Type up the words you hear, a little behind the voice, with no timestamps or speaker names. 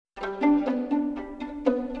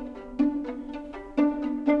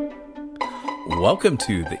Welcome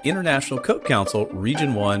to the International Code Council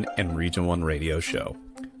Region 1 and Region 1 Radio Show.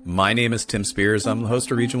 My name is Tim Spears. I'm the host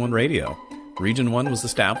of Region 1 Radio. Region 1 was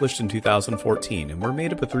established in 2014, and we're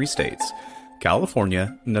made up of 3 states: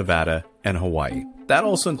 California, Nevada, and Hawaii. That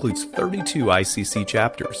also includes 32 ICC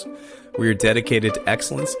chapters. We are dedicated to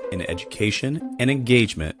excellence in education and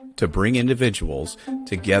engagement to bring individuals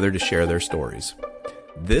together to share their stories.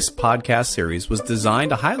 This podcast series was designed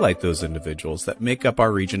to highlight those individuals that make up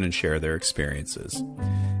our region and share their experiences.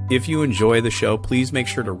 If you enjoy the show, please make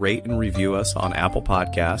sure to rate and review us on Apple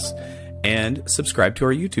Podcasts and subscribe to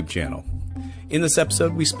our YouTube channel. In this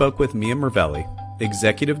episode, we spoke with Mia Mervelli,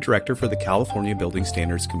 Executive Director for the California Building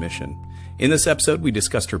Standards Commission. In this episode, we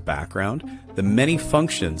discussed her background, the many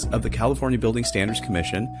functions of the California Building Standards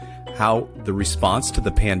Commission, how the response to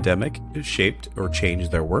the pandemic shaped or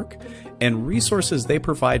changed their work, and resources they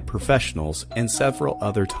provide professionals, and several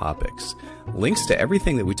other topics. Links to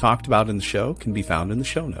everything that we talked about in the show can be found in the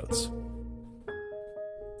show notes.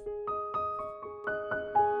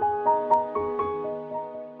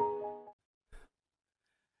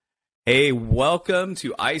 Hey, welcome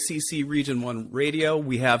to ICC Region 1 Radio.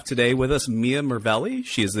 We have today with us Mia Mervelli.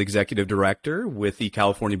 She is the Executive Director with the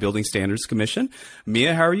California Building Standards Commission.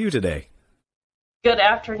 Mia, how are you today? Good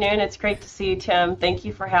afternoon. It's great to see you, Tim. Thank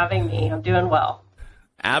you for having me. I'm doing well.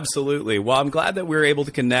 Absolutely. Well, I'm glad that we were able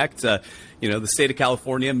to connect. The state of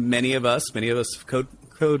California, many of us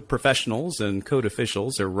code professionals and code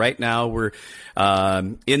officials are right now, we're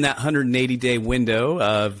in that 180-day window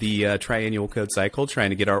of the triennial code cycle,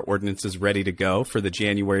 trying to get our ordinances ready to go for the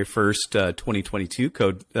January 1st, 2022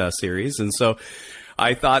 code series. And so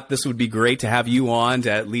I thought this would be great to have you on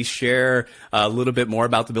to at least share a little bit more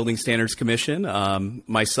about the Building Standards Commission,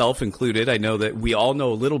 myself included. I know that we all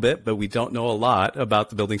know a little bit, but we don't know a lot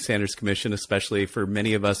about the Building Standards Commission, especially for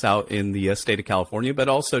many of us out in the state of California, but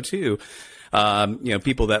also too,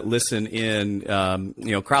 people that listen in,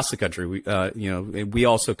 across the country. We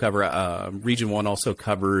also cover, Region 1 also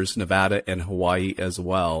covers Nevada and Hawaii as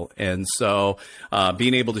well. And so,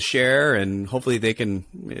 being able to share, and hopefully they can,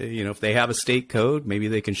 if they have a state code, maybe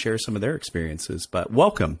they can share some of their experiences. But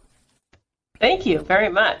welcome. Thank you very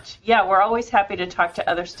much. Yeah, we're always happy to talk to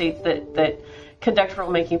other states that conduct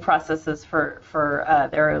rulemaking processes for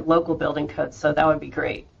their local building codes. So that would be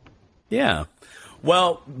great. Yeah.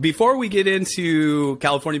 Well, before we get into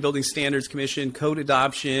California Building Standards Commission, code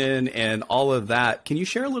adoption, and all of that, can you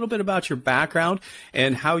share a little bit about your background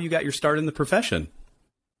and how you got your start in the profession?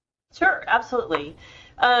 Sure, absolutely.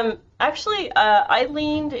 I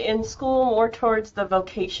leaned in school more towards the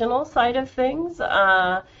vocational side of things.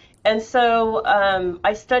 And so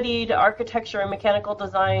I studied architecture and mechanical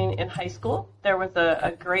design in high school. There was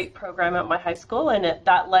a great program at my high school, and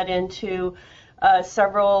that led into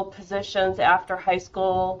several positions after high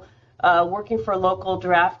school, working for local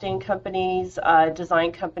drafting companies,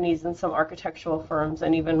 design companies, and some architectural firms,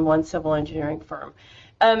 and even one civil engineering firm.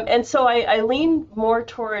 And so I lean more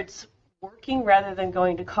towards working rather than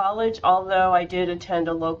going to college, although I did attend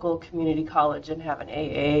a local community college and have an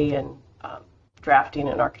AA and drafting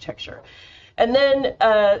and architecture. And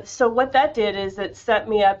then, so what that did is it set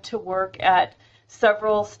me up to work at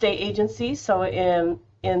several state agencies. So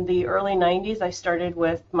in the early 90s, I started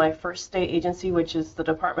with my first state agency, which is the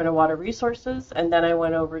Department of Water Resources, and then I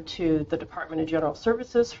went over to the Department of General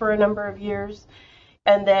Services for a number of years.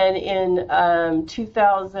 And then in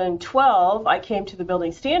 2012, I came to the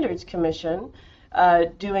Building Standards Commission,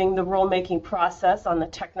 doing the rulemaking process on the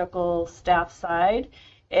technical staff side.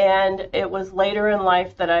 And it was later in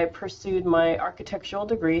life that I pursued my architectural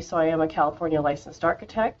degree, so I am a California licensed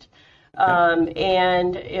architect. And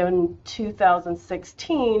in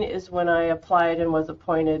 2016 is when I applied and was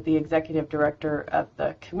appointed the executive director of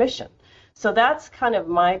the commission. So that's kind of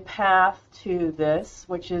my path to this,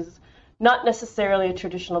 which is not necessarily a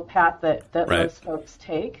traditional path that right. Most folks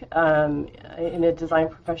take in a design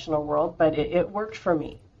professional world, but it worked for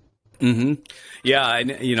me. Mm-hmm. Yeah.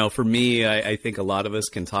 And, for me, I think a lot of us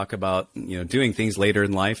can talk about, doing things later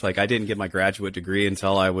in life. Like I didn't get my graduate degree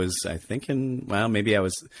until I was, maybe I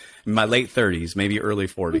was in my late 30s, maybe early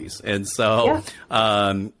 40s. And so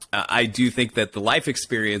I do think that the life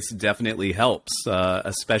experience definitely helps,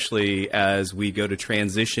 especially as we go to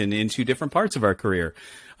transition into different parts of our career.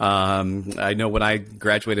 I know when I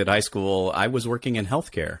graduated high school, I was working in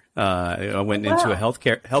healthcare. I went into a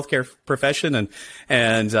healthcare profession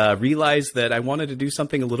and realized that I wanted to do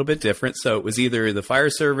something a little bit different. So it was either the fire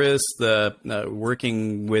service, the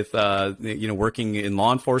working with working in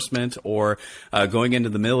law enforcement, or going into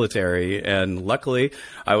the military. And luckily,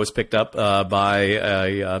 I was picked up by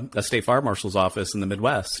a state fire marshal's office in the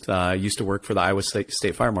Midwest. I used to work for the Iowa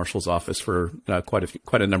State Fire Marshal's office for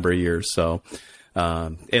quite a number of years. So.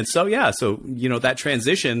 So that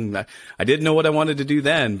transition, I didn't know what I wanted to do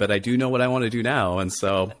then, but I do know what I want to do now. And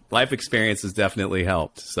so life experience has definitely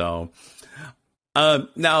helped. So,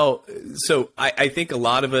 I think a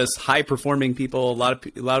lot of us high performing people, a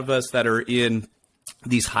lot of us that are in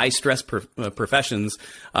these high stress professions,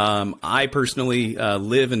 I personally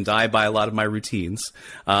live and die by a lot of my routines.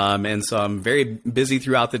 And so I'm very busy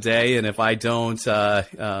throughout the day. And if I don't,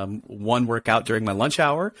 work out during my lunch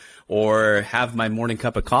hour or have my morning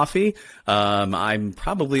cup of coffee, I'm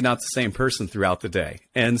probably not the same person throughout the day.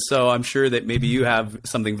 And so I'm sure that maybe you have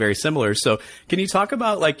something very similar. So can you talk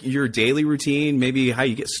about like your daily routine, maybe how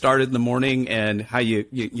you get started in the morning and how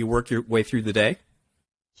you work your way through the day?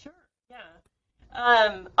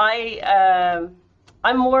 I'm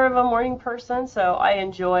more of a morning person, so I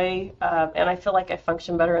enjoy, and I feel like I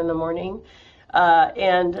function better in the morning.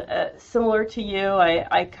 Similar to you,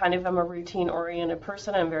 I kind of am a routine-oriented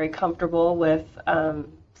person. I'm very comfortable with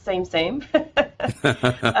same.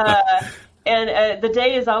 The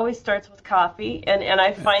day always starts with coffee, and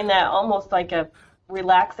I find that almost like a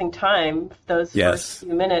relaxing time, those first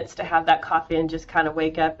few minutes to have that coffee and just kind of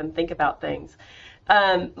wake up and think about things.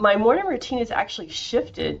 My morning routine is actually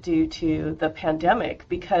shifted due to the pandemic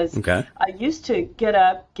because I used to get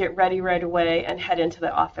up, get ready right away, and head into the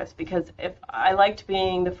office because if I liked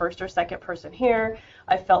being the first or second person here,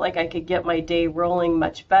 I felt like I could get my day rolling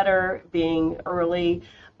much better being early.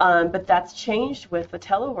 But that's changed with the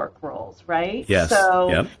telework roles, right? Yes.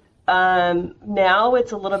 So now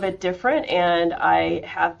it's a little bit different, and I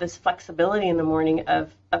have this flexibility in the morning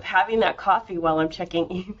of having that coffee while I'm checking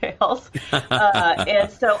emails. And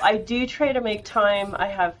so I do try to make time. I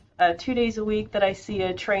have 2 days a week that I see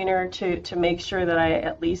a trainer to make sure that I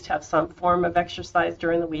at least have some form of exercise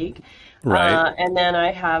during the week. Right. And then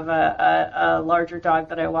I have a larger dog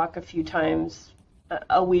that I walk a few times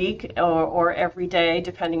a week or every day,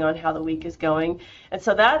 depending on how the week is going. And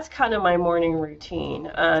so that's kind of my morning routine.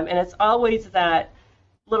 And it's always that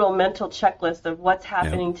little mental checklist of what's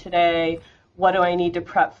happening today, what do I need to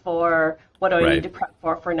prep for, what do I need to prep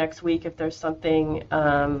for next week if there's something,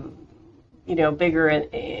 bigger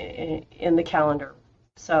in the calendar.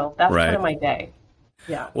 So that's kind of my day.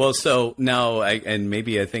 Yeah. Well, so now I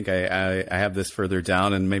think I have this further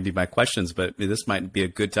down and maybe my questions, but this might be a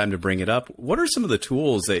good time to bring it up. What are some of the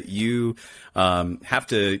tools that you have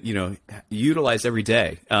to, utilize every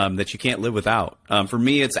day that you can't live without? For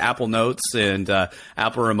me, it's Apple Notes and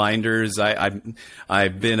Apple Reminders.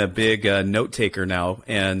 I've been a big note taker now,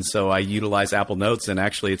 and so I utilize Apple Notes, and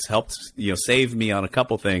actually it's helped save me on a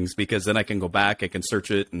couple things because then I can go back, I can search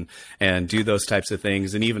it and do those types of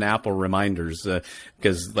things, and even Apple Reminders.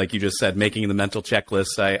 Because like you just said, making the mental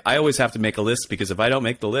checklist, I always have to make a list because if I don't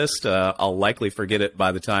make the list, I'll likely forget it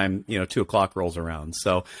by the time, 2 o'clock rolls around.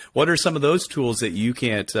 So what are some of those tools that you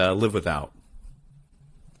can't live without?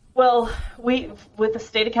 Well, with the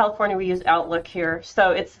state of California, we use Outlook here. So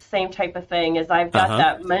it's the same type of thing as I've got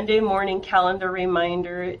that Monday morning calendar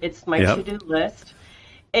reminder. It's my to-do list.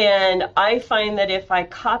 And I find that if I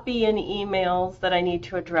copy in emails that I need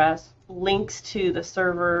to address, links to the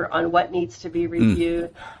server on what needs to be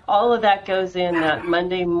reviewed, all of that goes in that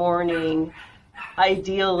Monday morning.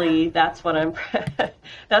 Ideally, that's what I'm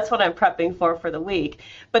prepping for the week.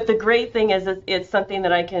 But the great thing is it's something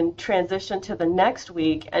that I can transition to the next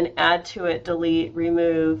week and add to it, delete,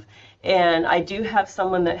 remove. And I do have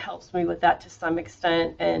someone that helps me with that to some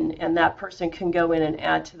extent, and that person can go in and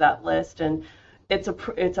add to that list, and it's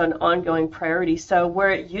an ongoing priority. So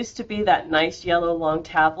where it used to be that nice yellow long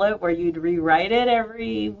tablet where you'd rewrite it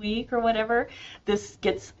every week or whatever, this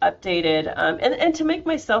gets updated. And to make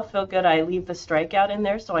myself feel good, I leave the strikeout in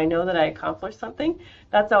there so I know that I accomplished something.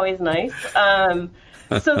 That's always nice. So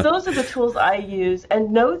those are the tools I use.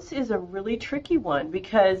 And Notes is a really tricky one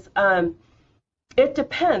because it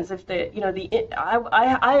depends if I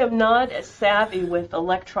am not as savvy with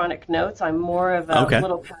electronic notes. I'm more of a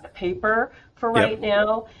little pad of paper for right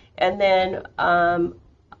now. And then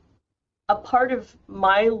a part of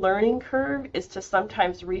my learning curve is to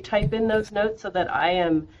sometimes retype in those notes so that I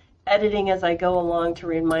am editing as I go along to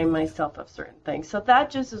remind myself of certain things. So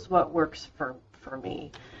that just is what works for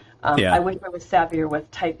me. I wish I was savvier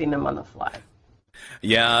with typing them on the fly.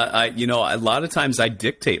 Yeah, a lot of times I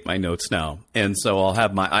dictate my notes now. And so I'll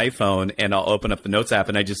have my iPhone and I'll open up the notes app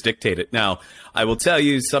and I just dictate it. Now, I will tell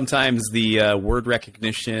you sometimes the word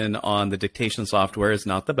recognition on the dictation software is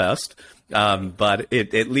not the best. But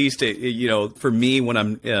at least, for me, when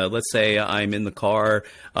I'm, let's say I'm in the car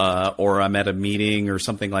or I'm at a meeting or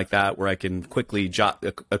something like that where I can quickly jot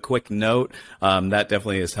a quick note, that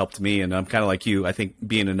definitely has helped me. And I'm kind of like you. I think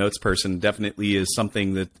being a notes person definitely is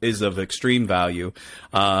something that is of extreme value.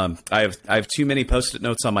 I have too many Post-it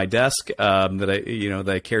notes on my desk that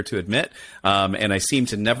I care to admit, and I seem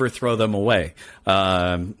to never throw them away.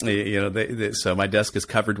 So my desk is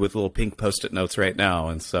covered with little pink Post-it notes right now,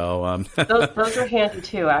 and so those are handy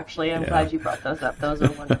too. Actually, I'm glad you brought those up. Those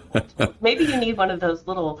are wonderful tools. Maybe you need one of those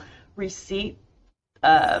little receipt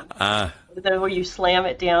where you slam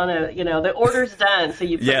it down. The order's done, so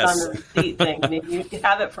you put it on the receipt thing, and you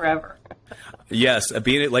have it forever. Yes,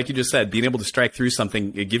 like you just said, being able to strike through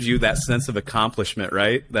something, it gives you that sense of accomplishment,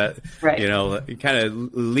 right? That, right. It kind of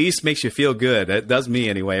at least makes you feel good. It does me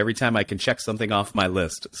anyway, every time I can check something off my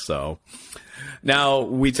list. So now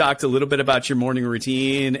we talked a little bit about your morning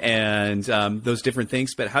routine and those different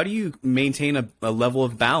things, but how do you maintain a level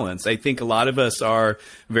of balance? I think a lot of us are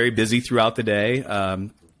very busy throughout the day.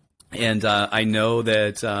 And I know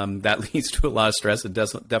that that leads to a lot of stress. It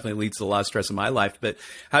definitely leads to a lot of stress in my life. But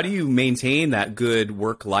how do you maintain that good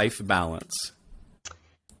work-life balance?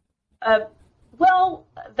 Well,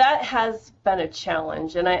 that has been a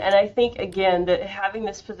challenge. And I think, again, that having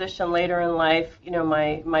this position later in life,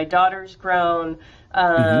 my daughter's grown.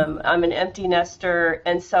 I'm an empty nester.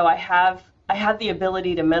 And so I have the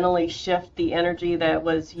ability to mentally shift the energy that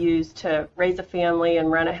was used to raise a family and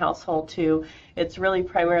run a household to it's really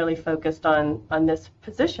primarily focused on this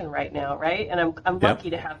position right now, right? And I'm lucky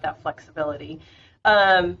to have that flexibility.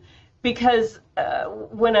 Because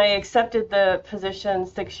when I accepted the position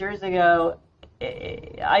 6 years ago,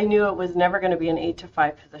 I knew it was never going to be an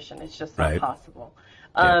 8-to-5 position. It's just not possible.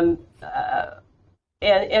 And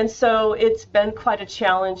so it's been quite a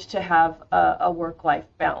challenge to have a work-life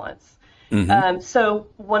balance. So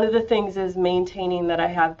one of the things is maintaining that I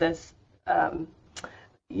have this,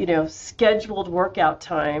 scheduled workout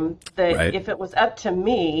time that if it was up to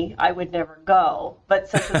me, I would never go. But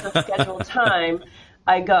since it's a scheduled time,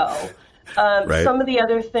 I go. Some of the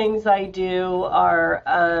other things I do are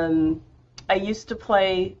I used to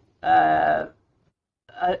play adult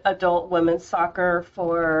women's soccer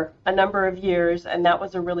for a number of years, and that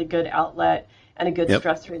was a really good outlet and a good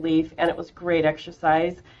stress relief, and it was great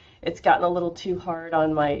exercise. It's gotten a little too hard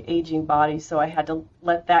on my aging body, so I had to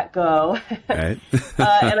let that go. And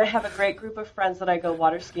I have a great group of friends that I go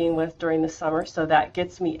water skiing with during the summer, so that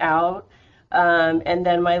gets me out. And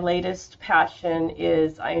then my latest passion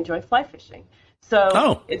is I enjoy fly fishing.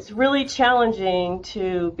 So it's really challenging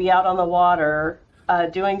to be out on the water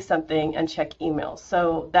doing something and check emails.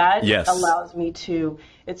 So that allows me to,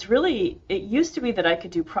 it used to be that I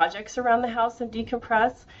could do projects around the house and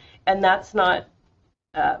decompress, and that's not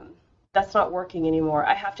working anymore.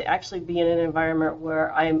 I have to actually be in an environment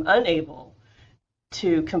where I'm unable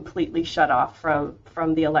to completely shut off from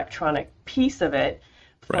the electronic piece of it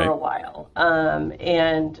for a while.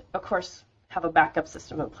 And of course, have a backup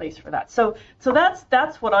system in place for that. So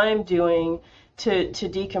that's what I'm doing to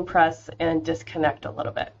decompress and disconnect a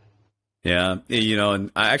little bit. Yeah,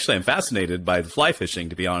 and I actually am fascinated by the fly fishing,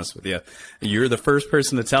 to be honest with you. You're the first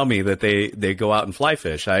person to tell me that they go out and fly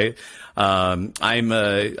fish. I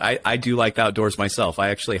do like the outdoors myself. I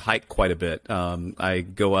actually hike quite a bit. I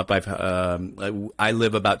go up. I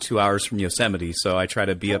live about 2 hours from Yosemite, so I try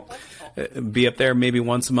to be up there maybe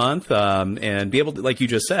once a month, and be able to, like you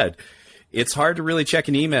just said, it's hard to really check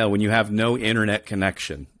an email when you have no internet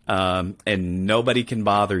connection. And nobody can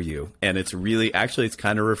bother you. And it's really, actually, it's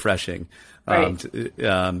kind of refreshing.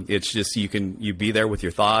 It's just, you be there with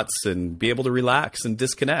your thoughts and be able to relax and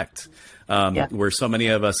disconnect, where so many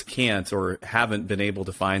of us can't or haven't been able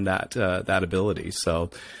to find that ability. So,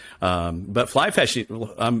 but fly fishing,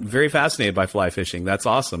 I'm very fascinated by fly fishing. That's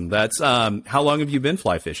awesome. That's, how long have you been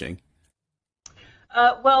fly fishing?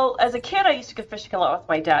 Well, as a kid, I used to go fishing a lot with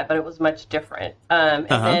my dad, but it was much different. And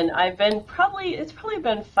then it's probably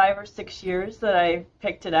been 5 or 6 years that I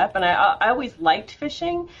picked it up. And I always liked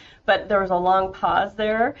fishing, but there was a long pause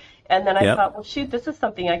there. And then I thought, well, shoot, this is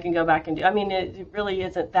something I can go back and do. I mean, it really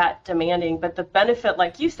isn't that demanding, but the benefit,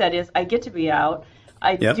 like you said, is I get to be out.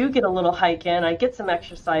 I do get a little hike in. I get some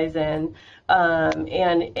exercise in, and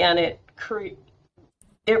it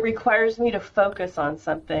requires me to focus on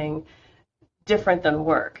something different than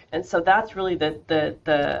work. And so that's really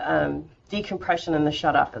the decompression and the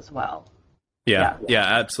shut off as well.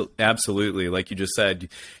 Absolutely. Like you just said,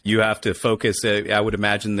 you have to focus. I would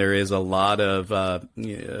imagine there is a lot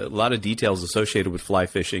of details associated with fly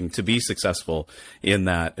fishing to be successful in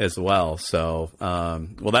that as well. So,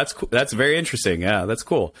 that's very interesting. Yeah, that's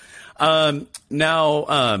cool.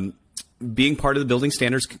 Now, being part of the Building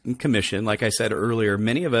Standards Commission, like I said earlier,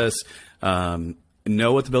 many of us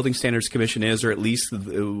know what the Building Standards Commission is, or at least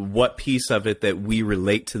what piece of it that we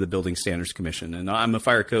relate to the Building Standards Commission. And I'm a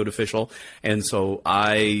fire code official, and so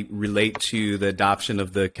I relate to the adoption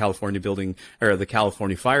of the California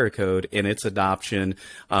Fire Code and its adoption.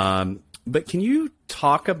 But can you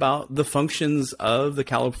talk about the functions of the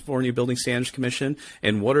California Building Standards Commission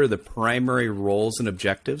and what are the primary roles and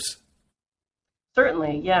objectives?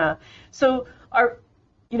 Certainly, yeah. So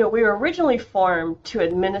we were originally formed to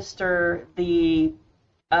administer the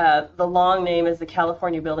long name is the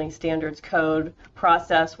California Building Standards Code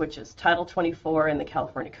process, which is Title 24 in the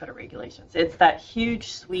California Code of Regulations. It's that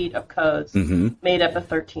huge suite of codes made up of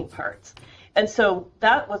 13 parts. And so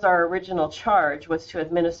that was our original charge, was to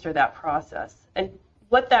administer that process. And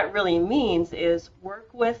what that really means is work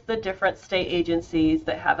with the different state agencies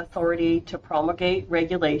that have authority to promulgate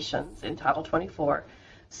regulations in Title 24,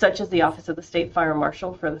 such as the Office of the State Fire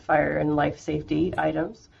Marshal for the fire and life safety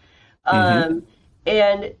items. And,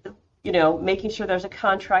 making sure there's a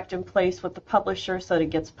contract in place with the publisher so that it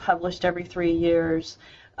gets published every 3 years.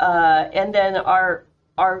 And then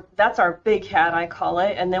that's our big hat, I call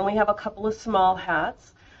it. And then we have a couple of small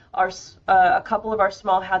hats. A couple of our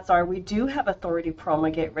small hats are, we do have authority to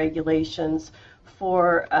promulgate regulations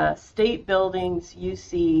for state buildings,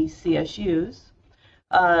 UC, CSUs.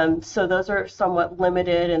 So those are somewhat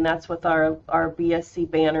limited, and that's with our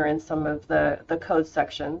BSC banner in some of the code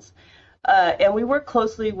sections. And we work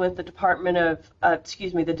closely with the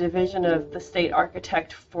the Division of the State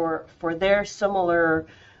Architect for their similar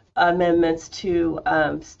amendments to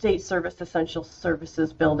state service essential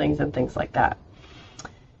services buildings and things like that.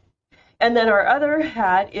 And then our other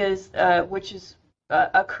hat is, which is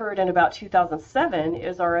occurred in about 2007,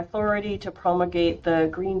 is our authority to promulgate the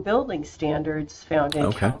green building standards found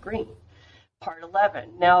in Cal Green, Part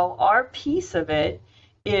 11. Now, our piece of it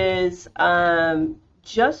is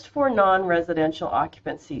just for non-residential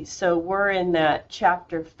occupancy. So we're in that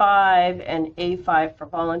Chapter 5 and A5 for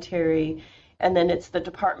voluntary, and then it's the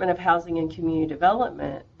Department of Housing and Community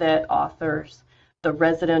Development that authors the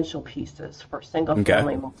residential pieces for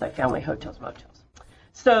single-family, multifamily hotels, motels.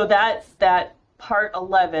 So that Part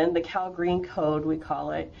 11, the Cal Green Code, we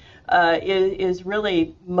call it, is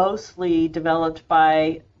really mostly developed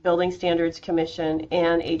by Building Standards Commission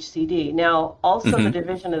and HCD. Now, also the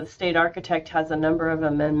Division of the State Architect has a number of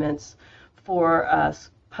amendments for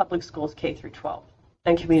public schools K through 12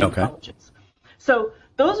 and community colleges. So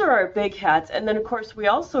those are our big hats. And then, of course, we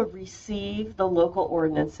also receive the local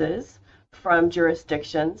ordinances from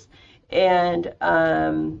jurisdictions. And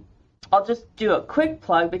I'll just do a quick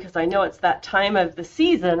plug because I know it's that time of the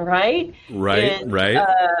season, right? Right.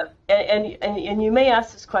 And you may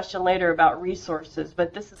ask this question later about resources,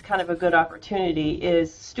 but this is kind of a good opportunity.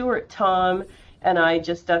 Is Stuart Tom and I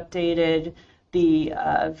just updated the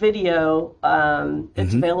video.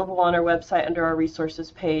 It's available on our website under our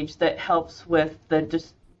resources page that helps with the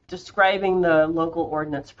describing the local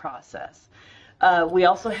ordinance process. We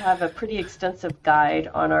also have a pretty extensive guide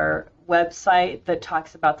on our website that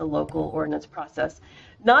talks about the local ordinance process.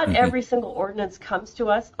 Not every single ordinance comes to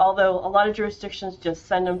us, although a lot of jurisdictions just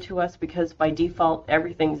send them to us because by default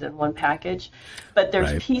everything's in one package. But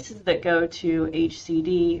there's pieces that go to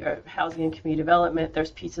HCD, or Housing and Community Development.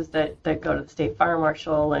 There's pieces that go to the State Fire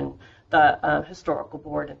Marshal and the Historical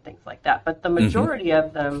Board and things like that. But the majority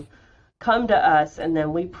of them come to us, and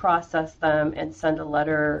then we process them and send a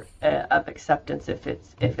letter of acceptance if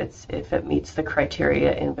it meets the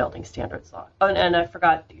criteria in building standards law. Oh, and I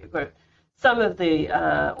forgot, some of the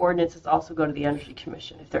ordinances also go to the Energy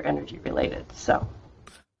Commission if they're energy related. So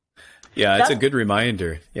yeah, it's a good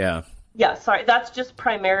reminder. Yeah, sorry, that's just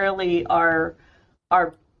primarily our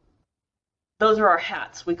those are our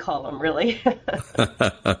hats, we call them, really.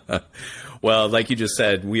 Well, like you just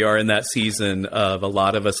said, we are in that season of a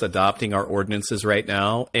lot of us adopting our ordinances right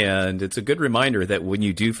now. And it's a good reminder that when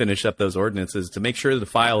you do finish up those ordinances, to make sure to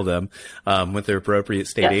file them with the appropriate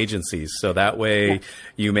state agencies. So that way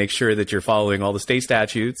you make sure that you're following all the state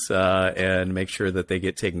statutes and make sure that they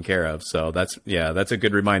get taken care of. So that's a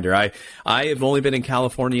good reminder. I have only been in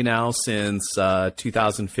California now since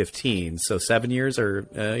 2015. So 7 years, or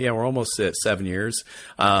we're almost at 7 years.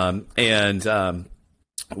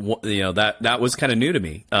 that was kind of new to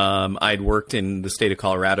me. I'd worked in the state of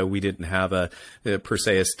Colorado. We didn't have per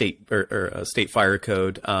se a state or a state fire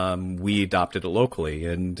code. We adopted it locally,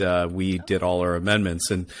 and we did all our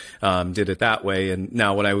amendments and did it that way. And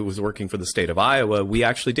now, when I was working for the state of Iowa, we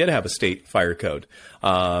actually did have a state fire code,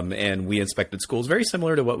 and we inspected schools very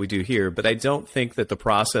similar to what we do here. But I don't think that the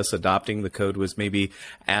process adopting the code was maybe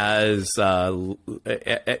as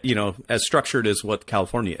as structured as what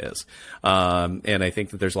California is. And I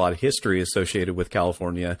think that there's a lot of history associated with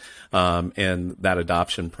California and that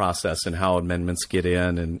adoption process and how amendments get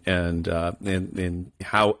in and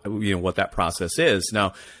how, what that process is.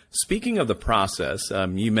 Now, speaking of the process,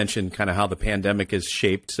 you mentioned kind of how the pandemic has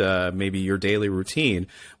shaped maybe your daily routine,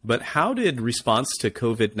 but how did response to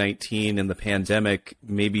COVID-19 and the pandemic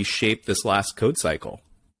maybe shape this last code cycle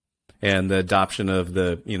and the adoption of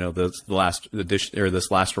this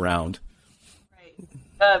last round?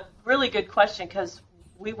 Right. Really good question, because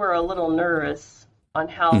we were a little nervous on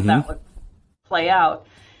how that would play out.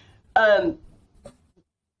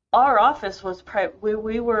 Our office was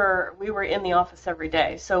we were in the office every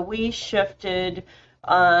day, so we shifted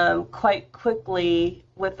quite quickly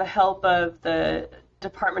with the help of the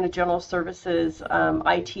Department of General Services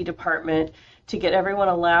IT department to get everyone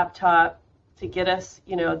a laptop, to get us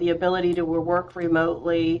the ability to work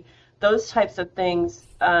remotely. Those types of things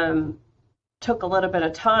took a little bit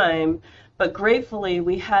of time. But gratefully,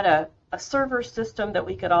 we had a server system that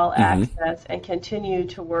we could all access and continue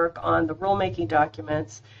to work on the rulemaking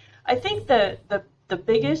documents. I think a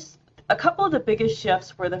couple of the biggest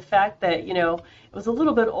shifts were the fact that, it was a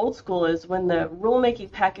little bit old school, is when the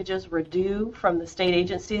rulemaking packages were due from the state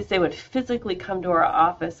agencies, they would physically come to our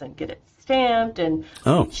office and get it stamped, and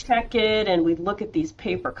we'd check it, and we'd look at these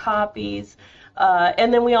paper copies.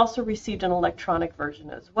 And then we also received an electronic version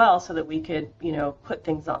as well, so that we could, put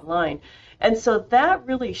things online. And so that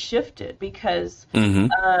really shifted, because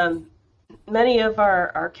many of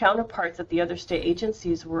our counterparts at the other state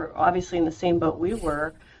agencies were obviously in the same boat we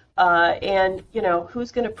were. And,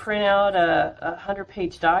 who's going to print out a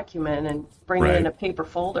 100-page document and bring it in a paper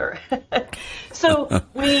folder? So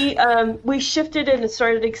we shifted it and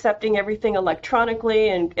started accepting everything electronically,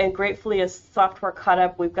 and gratefully, as software caught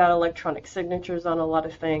up, we've got electronic signatures on a lot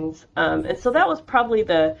of things. And so that was probably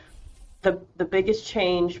the biggest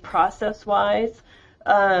change process-wise.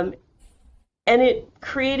 And it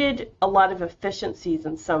created a lot of efficiencies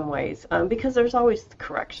in some ways, because there's always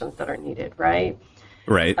corrections that are needed, right?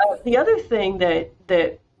 Right. The other thing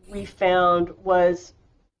that we found was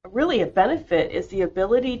really a benefit is the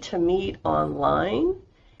ability to meet online.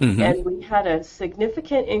 And we had a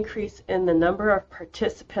significant increase in the number of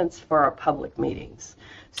participants for our public meetings.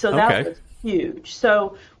 So that was huge.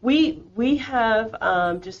 So we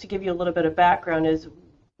have, just to give you a little bit of background, is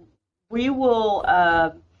we will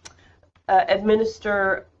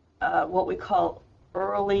administer what we call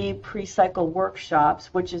early pre-cycle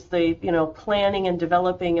workshops, which is the planning and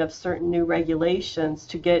developing of certain new regulations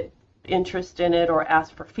to get interest in it or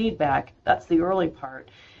ask for feedback. That's the early part,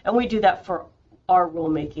 and we do that for our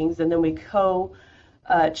rulemakings, and then we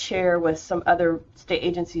co-chair with some other state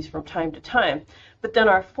agencies from time to time. But then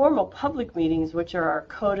our formal public meetings, which are our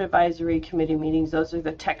code advisory committee meetings, those are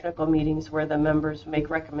the technical meetings where the members make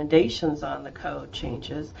recommendations on the code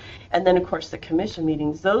changes, and then of course the commission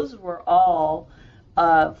meetings. Those were all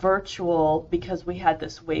virtual, because we had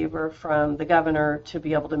this waiver from the governor to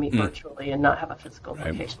be able to meet virtually and not have a physical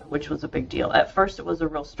location, which was a big deal. At first, it was a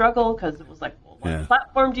real struggle, because it was like, well, what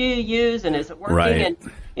platform do you use, and is it working?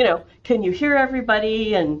 And can you hear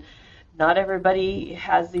everybody? And not everybody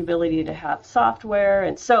has the ability to have software,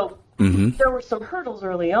 and so there were some hurdles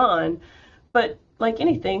early on. But like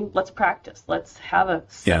anything, let's practice. Let's have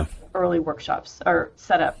early workshops or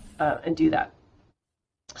set up and do that.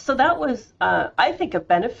 So that was, I think, a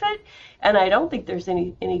benefit, and I don't think there's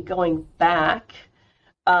any going back.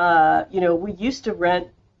 We used to rent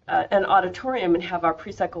an auditorium and have our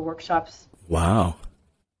pre-cycle workshops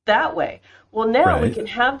that way. Well, now we can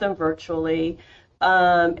have them virtually,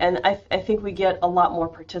 and I think we get a lot more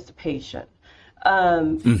participation.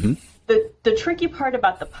 The tricky part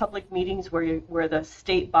about the public meetings where the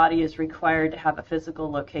state body is required to have a physical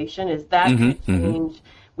location is that can change.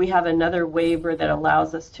 We have another waiver that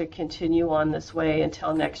allows us to continue on this way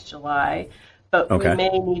until next July, but we may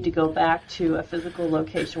need to go back to a physical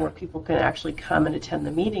location where people can actually come and attend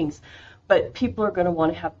the meetings. But people are going to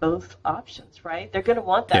want to have both options, right? They're going to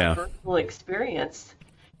want that virtual experience,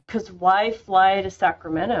 because why fly to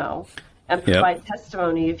Sacramento and provide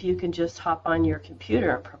testimony if you can just hop on your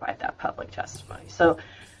computer and provide that public testimony? So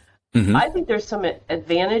I think there's some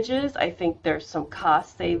advantages. I think there's some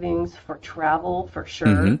cost savings for travel for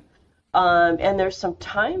sure. And there's some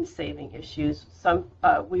time saving issues.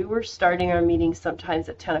 We were starting our meetings sometimes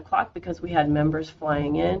at 10 o'clock because we had members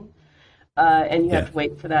flying in, and you have to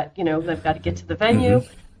wait for that. They've got to get to the venue.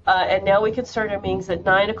 And now we can start our meetings at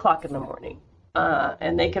 9 o'clock in the morning,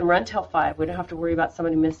 and they can run till 5. We don't have to worry about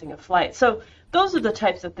somebody missing a flight. So those are the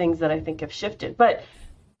types of things that I think have shifted.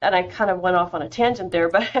 And I kind of went off on a tangent there,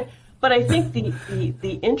 but I think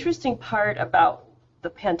the interesting part about the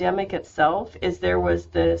pandemic itself is there was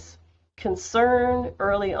this concern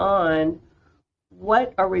early on,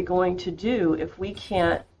 what are we going to do if we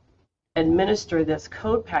can't administer this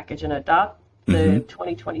code package and adopt the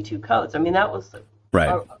 2022 codes? I mean, that was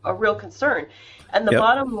a real concern. And the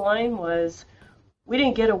bottom line was we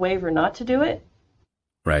didn't get a waiver not to do it.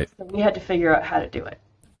 Right. So we had to figure out how to do it.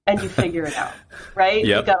 And you figure it out, right? We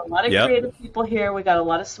got a lot of creative people here. We got a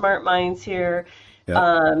lot of smart minds here.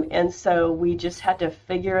 And so we just had to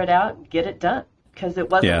figure it out and get it done, because it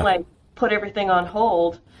wasn't like put everything on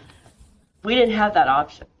hold. We didn't have that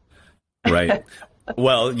option. Right.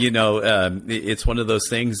 Well, it's one of those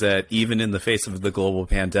things that even in the face of the global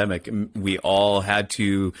pandemic, we all had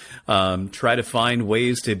to try to find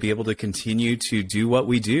ways to be able to continue to do what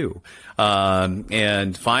we do,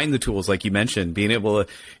 and find the tools, like you mentioned, being able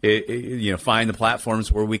to, find the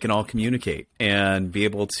platforms where we can all communicate and be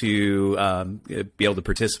able to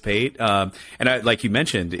participate. And like you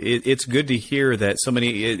mentioned, it's good to hear that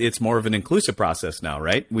it's more of an inclusive process now,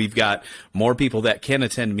 right? We've got more people that can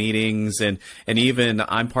attend meetings, and even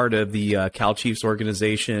I'm part of the Cal Chiefs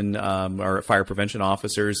organization, our fire prevention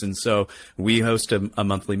officers. And so we host a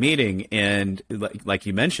monthly meeting. And like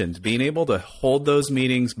you mentioned, being able to hold those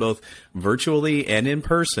meetings both virtually and in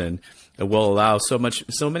person will allow so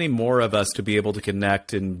many more of us to be able to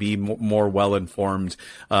connect and be more well-informed,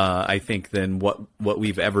 I think, than what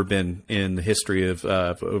we've ever been in the history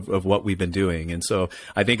of what we've been doing. And so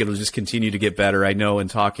I think it'll just continue to get better. I know in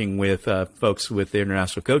talking with folks with the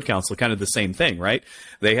International Code Council, kind of the same thing, right?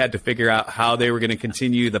 They had to figure out how they were going to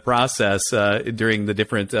continue the process during the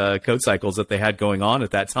different code cycles that they had going on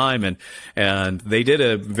at that time. And they did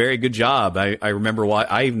a very good job. I remember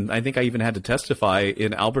I think I even had to testify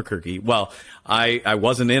in Albuquerque. Well, I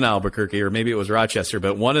wasn't in Albuquerque, or maybe it was Rochester,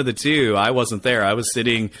 but one of the two, I wasn't there. I was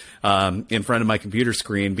sitting in front of my computer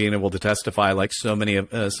screen, being able to testify, like so many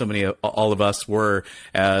all of us were,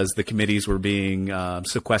 as the committees were being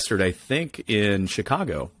sequestered, I think, in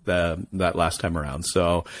Chicago that last time around.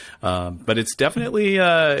 So, but it's definitely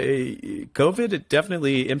COVID. It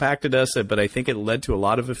definitely impacted us, but I think it led to a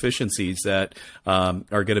lot of efficiencies that are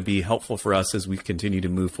going to be helpful for us as we continue to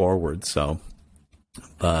move forward. So.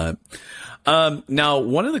 But now,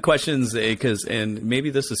 one of the questions, and maybe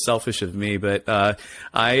this is selfish of me, but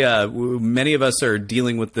many of us are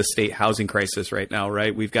dealing with the state housing crisis right now,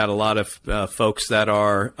 right? We've got a lot of folks that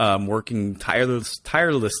are working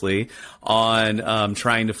tirelessly on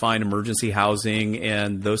trying to find emergency housing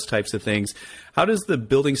and those types of things. How does the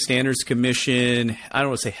Building Standards Commission, I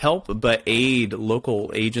don't want to say help, but aid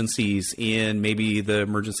local agencies in maybe the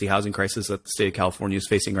emergency housing crisis that the state of California is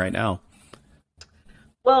facing right now?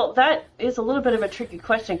 Well, that is a little bit of a tricky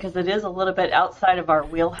question, because it is a little bit outside of our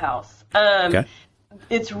wheelhouse. Okay.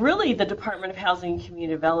 It's really the Department of Housing and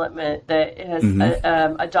Community Development that has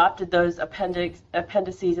adopted those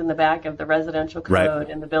appendices in the back of the residential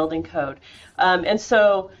code and the building code. And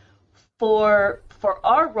so for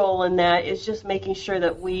our role in that is just making sure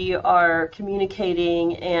that we are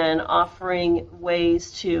communicating and offering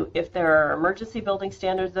ways to, if there are emergency building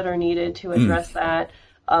standards that are needed, to address that.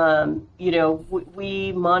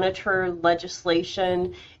 We monitor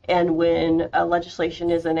legislation, and when legislation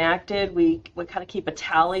is enacted, we kind of keep a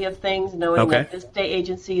tally of things, knowing that this state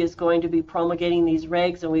agency is going to be promulgating these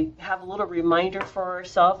regs, and we have a little reminder for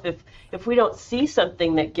ourselves if we don't see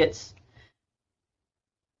something that gets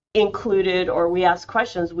included or we ask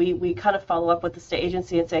questions, we kind of follow up with the state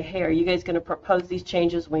agency and say, hey, are you guys going to propose these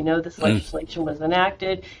changes? We know this legislation was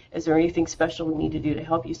enacted. Is there anything special we need to do to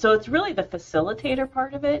help you? So it's really the facilitator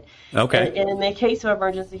part of it. Okay. And in the case of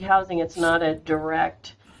emergency housing, it's not a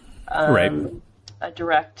direct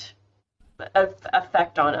effect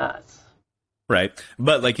on us. Right.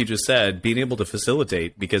 But like you just said, being able to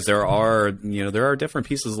facilitate, because there are different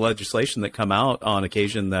pieces of legislation that come out on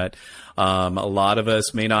occasion that a lot of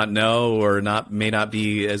us may not know or may not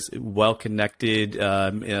be as well connected,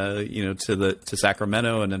 to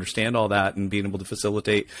Sacramento and understand all that, and being able to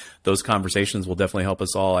facilitate those conversations will definitely help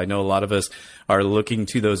us all. I know a lot of us are looking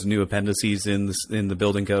to those new appendices in the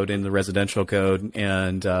building code, in the residential code,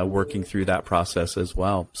 and working through that process as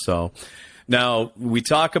well. So. Now, we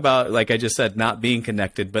talk about, like I just said, not being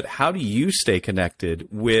connected, but how do you stay connected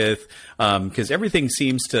with, because everything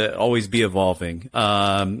seems to always be evolving,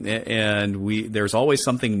 and there's always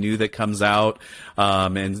something new that comes out,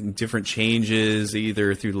 and different changes,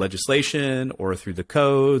 either through legislation or through the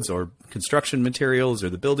codes or construction materials or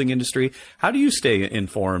the building industry. How do you stay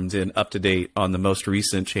informed and up to date on the most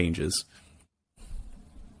recent changes?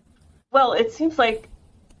 Well, it seems like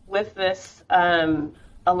with this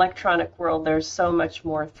electronic world, there's so much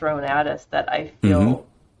more thrown at us that I feel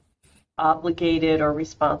obligated or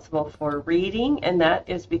responsible for reading, and that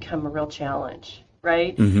has become a real challenge,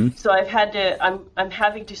 right? So I'm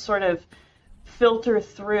having to sort of filter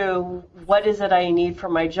through what is it I need for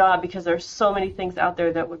my job, because there's so many things out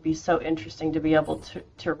there that would be so interesting to be able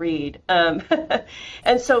to read.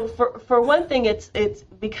 And so for one thing, it's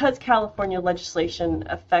because California legislation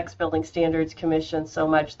affects Building Standards Commission so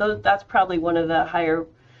much, that's probably one of the higher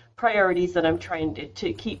priorities that I'm trying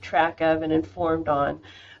to keep track of and informed on.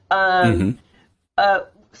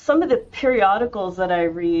 Some of the periodicals that I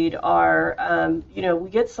read are, we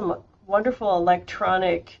get some wonderful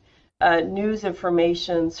electronic news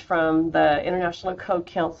informations from the International Code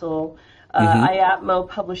Council. IAPMO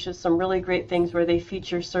publishes some really great things where they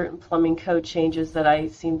feature certain plumbing code changes that I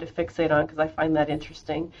seem to fixate on because I find that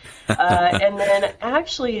interesting. And then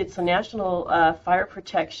actually it's the National Fire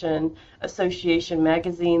Protection Association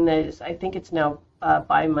magazine that is, I think it's now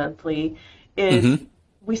bi-monthly,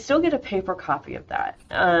 we still get a paper copy of that.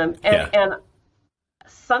 And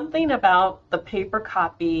something about the paper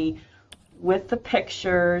copy with the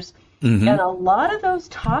pictures, and a lot of those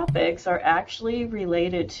topics are actually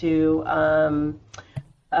related to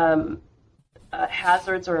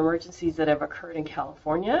hazards or emergencies that have occurred in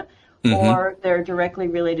California, or they're directly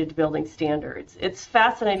related to building standards. It's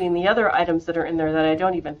fascinating, the other items that are in there that I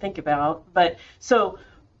don't even think about. But so,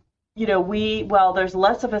 there's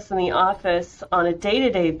less of us in the office on a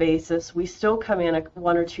day-to-day basis. We still come in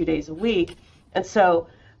 1 or 2 days a week. And so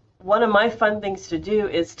one of my fun things to do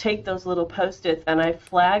is take those little Post-its and I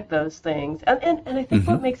flag those things. And I think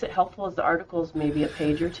what makes it helpful is the articles maybe a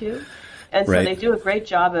page or two. And so they do a great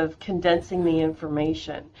job of condensing the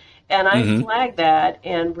information. And I flag that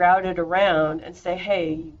and route it around and say,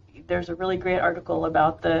 hey, there's a really great article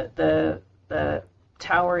about the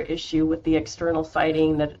tower issue with the external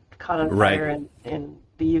siding that caught on fire in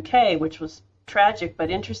the UK, which was tragic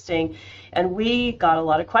but interesting, and we got a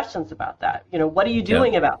lot of questions about that. What are you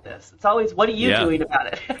doing about this? It's always, what are you doing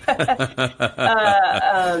about it?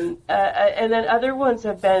 And then other ones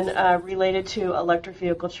have been related to electric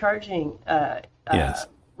vehicle charging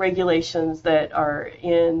regulations that are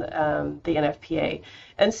in the NFPA.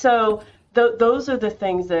 And so those are the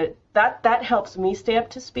things that helps me stay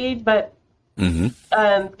up to speed. But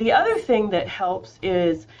the other thing that helps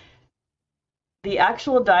is the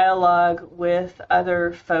actual dialogue with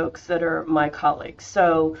other folks that are my colleagues.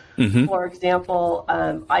 So, for example,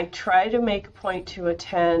 I try to make a point to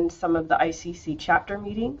attend some of the ICC chapter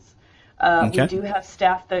meetings. We do have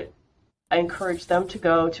staff that I encourage them to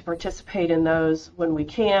go to participate in those when we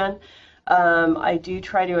can. I do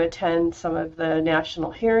try to attend some of the national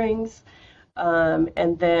hearings.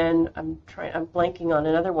 And then I'm blanking on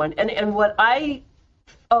another one. And what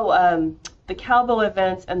the CalBO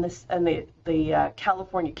events and the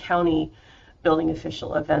California County building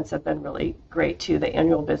official events have been really great too, the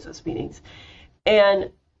annual business meetings.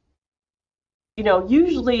 And,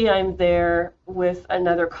 usually I'm there with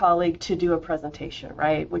another colleague to do a presentation,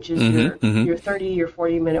 right? Which is your 30 or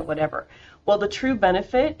 40 minute, whatever. Well, the true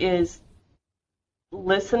benefit is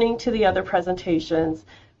listening to the other presentations,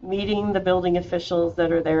 meeting the building officials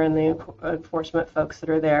that are there and the enforcement folks that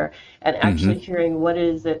are there, and actually hearing what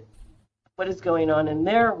is going on in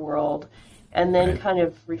their world, and then kind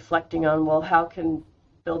of reflecting on, well, how can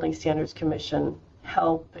Building Standards Commission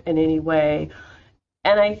help in any way?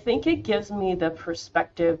 And I think it gives me the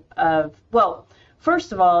perspective of, well,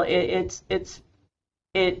 first of all, it's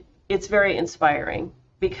very inspiring,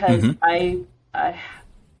 because I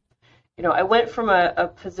went from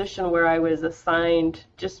a position where I was assigned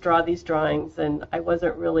just draw these drawings, and I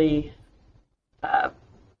wasn't really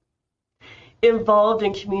involved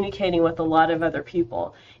in communicating with a lot of other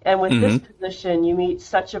people. And with this position, you meet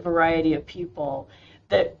such a variety of people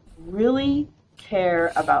that really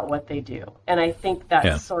care about what they do. And I think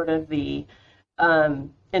that's sort of the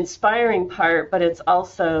inspiring part, but it's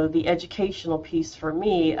also the educational piece for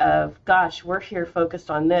me of, gosh, we're here focused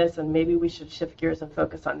on this, and maybe we should shift gears and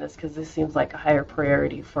focus on this, because this seems like a higher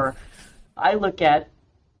priority I look at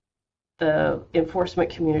the enforcement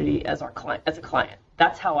community as a client.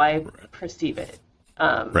 That's how I perceive it.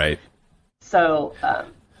 So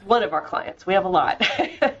one of our clients. We have a lot.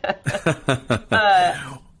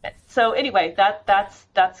 So anyway,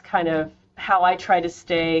 that's kind of how I try to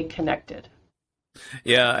stay connected.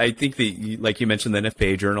 Yeah, I think like you mentioned, the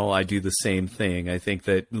NFPA journal, I do the same thing. I think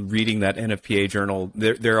that reading that NFPA journal,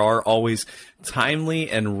 there are always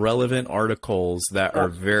timely and relevant articles that are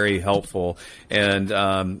very helpful. And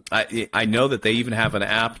I know that they even have an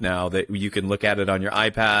app now that you can look at it on your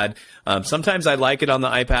iPad. Sometimes I like it on the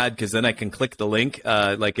iPad because then I can click the link,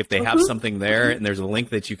 like if they have something there and there's a link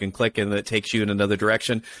that you can click and it takes you in another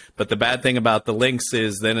direction. But the bad thing about the links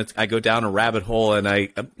is then I go down a rabbit hole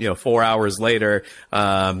and 4 hours later,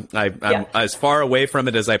 I'm as far away from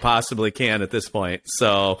it as I possibly can at this point.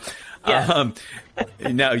 So,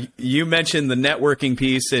 now you mentioned the networking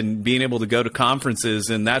piece and being able to go to conferences,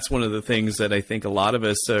 and that's one of the things that I think a lot of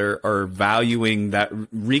us are valuing, that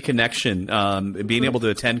reconnection, being able to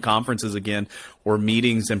attend conferences again or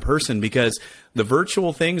meetings in person, because the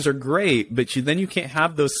virtual things are great, but then you can't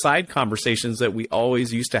have those side conversations that we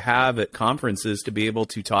always used to have at conferences to be able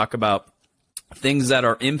to talk about things that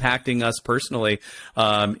are impacting us personally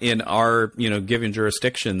in our given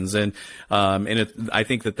jurisdictions, and I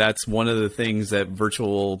think that's one of the things that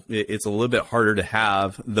virtual, it's a little bit harder to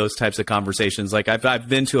have those types of conversations. Like I've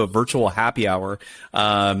been to a virtual happy hour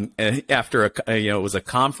after it was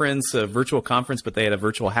a virtual conference, but they had a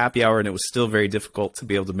virtual happy hour, and it was still very difficult to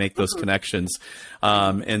be able to make those connections.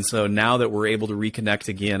 And so now that we're able to reconnect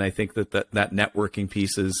again, I think that networking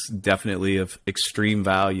piece is definitely of extreme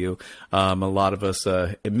value. A lot of us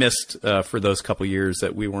missed for those couple years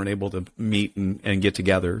that we weren't able to meet and get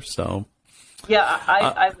together. So, yeah,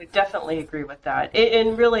 I would definitely agree with that.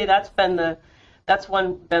 And really, that's been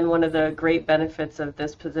one of the great benefits of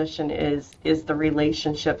this position is the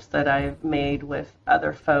relationships that I've made with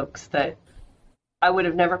other folks that I would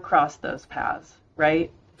have never crossed those paths.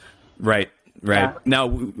 Right. Yeah. Now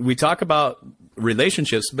we talk about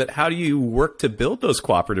relationships, but how do you work to build those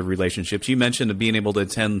cooperative relationships? You mentioned being able to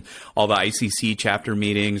attend all the ICC chapter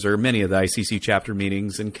meetings, or many of the ICC chapter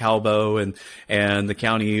meetings in CalBO and the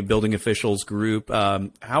county building officials group.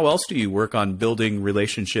 How else do you work on building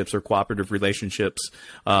relationships or cooperative relationships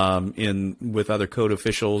with other code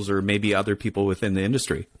officials or maybe other people within the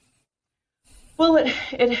industry? Well,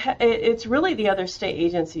 it's really the other state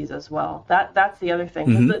agencies as well. That's the other thing.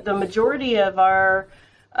 Mm-hmm. The majority of our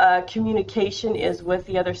communication is with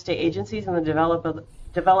the other state agencies and the development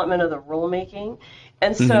of the rulemaking,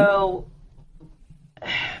 and so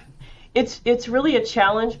it's really a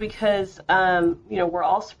challenge because we're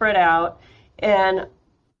all spread out, and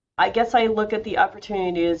I guess I look at the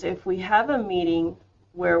opportunity as if we have a meeting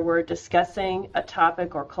where we're discussing a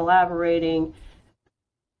topic or collaborating.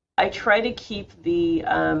 I try to keep the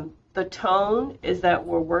tone is that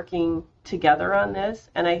we're working together on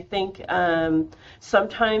this, and I think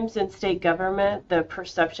sometimes in state government the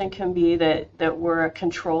perception can be that we're a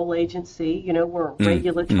control agency. We're a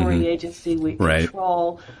regulatory agency. We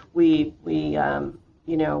control. We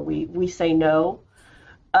say no,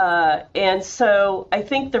 and so I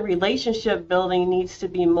think the relationship building needs to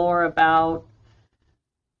be more about,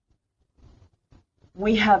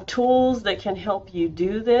 we have tools that can help you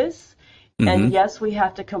do this, and yes, we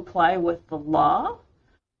have to comply with the law,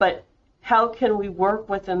 but how can we work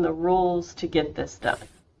within the rules to get this done?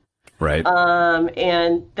 Right.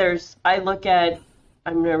 And I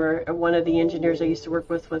remember one of the engineers I used to work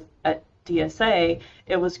with at DSA,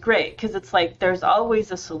 it was great because it's like there's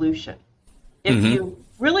always a solution. If you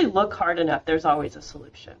really look hard enough, there's always a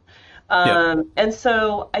solution. And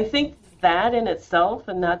so I think that in itself,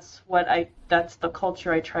 and that's the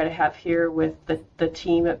culture I try to have here with the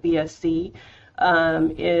team at BSC,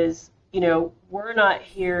 is, we're not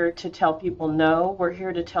here to tell people no. We're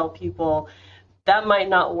here to tell people that might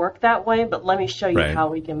not work that way, but let me show you how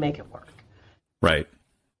we can make it work. Right.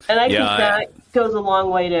 And I think that goes a long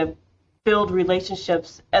way to build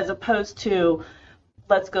relationships, as opposed to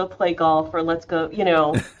let's go play golf or let's go,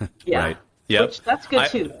 Right. Yep. Which, that's good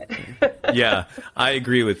too. Yeah, I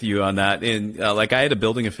agree with you on that. And like I had a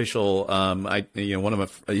building official,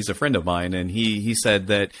 he's a friend of mine, and he said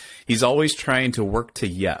that he's always trying to work to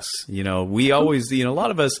yes. We always, a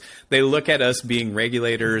lot of us, they look at us being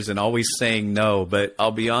regulators and always saying no. But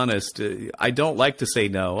I'll be honest, I don't like to say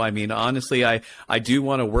no. I mean, honestly, I do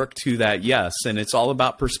want to work to that yes, and it's all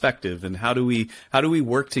about perspective and how do we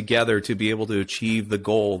work together to be able to achieve the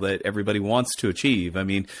goal that everybody wants to achieve. I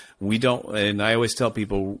mean, we don't. And I always tell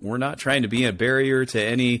people, we're not trying to be a barrier to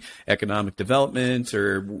any economic development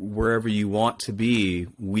or wherever you want to be.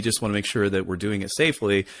 We just want to make sure that we're doing it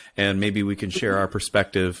safely, and maybe we can share our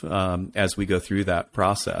perspective as we go through that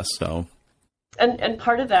process. So, and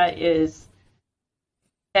part of that is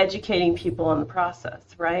educating people on the process,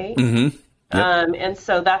 right? Mm-hmm. Yep. And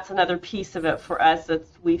so that's another piece of it for us that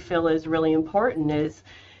we feel is really important is,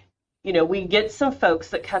 we get some folks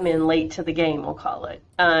that come in late to the game, we'll call it.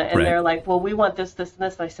 And Right. they're like, well, we want this, this, and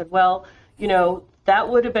this. And I said, well, that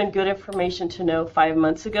would have been good information to know 5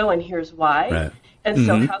 months ago, and here's why. Right. And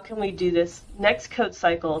so how can we do this next code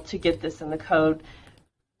cycle to get this in the code?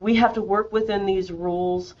 We have to work within these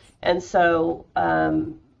rules. And so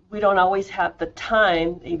we don't always have the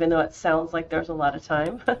time, even though it sounds like there's a lot of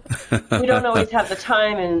time. We don't always have the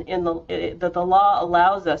time that the law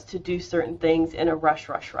allows us to do certain things in a rush.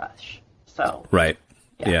 So, Right.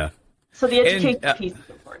 yeah. Yeah. So the education And, piece is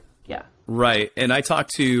important. Yeah. Right. And I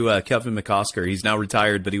talked to Kelvin McOsker. He's now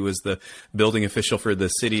retired, but he was the building official for the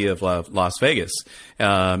city of Las Vegas.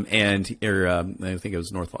 I think it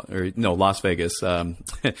was Las Vegas.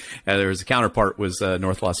 There was a counterpart was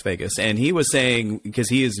North Las Vegas. And he was saying, because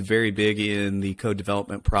he is very big in the code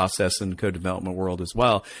development process and code development world as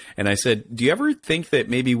well. And I said, do you ever think that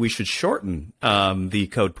maybe we should shorten the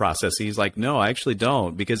code process? He's like, no, I actually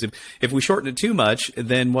don't. Because if we shorten it too much,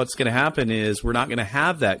 then what's going to happen is we're not going to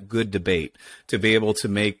have that good debate to be able to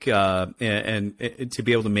make and to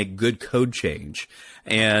be able to make good code change.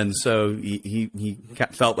 And so he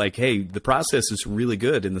felt like, hey, the process is really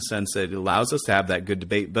good in the sense that it allows us to have that good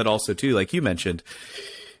debate, but also too, like you mentioned,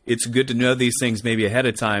 it's good to know these things maybe ahead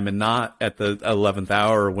of time and not at the 11th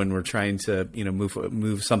hour when we're trying to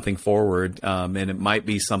move something forward. And it might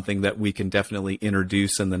be something that we can definitely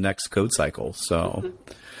introduce in the next code cycle. So,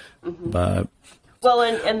 but. Well,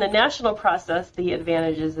 and the national process, the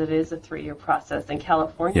advantage is it is a 3-year process. In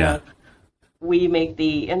California, we make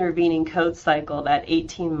the intervening code cycle that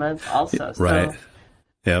 18 months also. Right. So,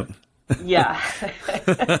 Yep. Yeah.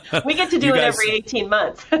 We get to do it every 18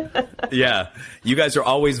 months. Yeah. You guys are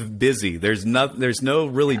always busy. There's no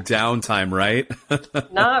really downtime, right?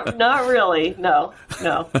 Not really. No.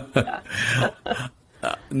 Yeah.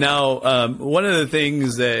 Now, one of the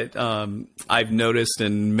things that I've noticed,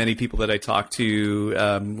 and many people that I talk to,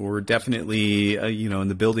 we're definitely, in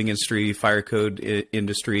the building industry, fire code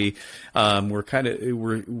industry,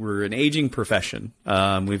 we're an aging profession.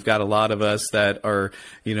 We've got a lot of us that are,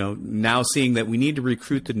 now seeing that we need to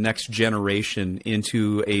recruit the next generation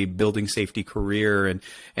into a building safety career.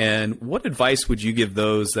 And what advice would you give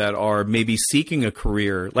those that are maybe seeking a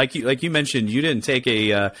career? Like you mentioned, you didn't take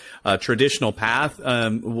a traditional path.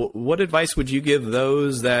 What advice would you give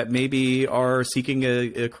those that maybe are seeking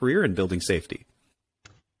a career in building safety?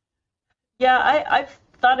 Yeah, I've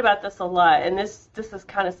thought about this a lot, and this is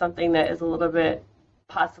kind of something that is a little bit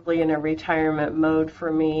possibly in a retirement mode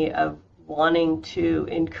for me of wanting to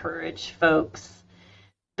encourage folks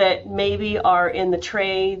that maybe are in the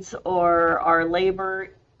trades or are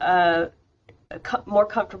labor more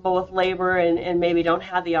comfortable with labor and maybe don't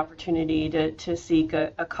have the opportunity to seek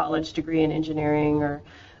a college degree in engineering or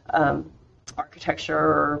architecture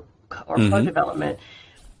or code development.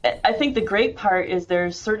 I think the great part is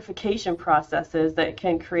there's certification processes that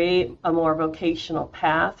can create a more vocational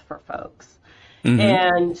path for folks.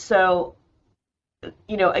 And so,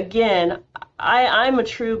 again, I'm a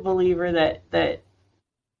true believer that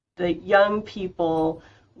the young people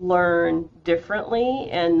learn differently,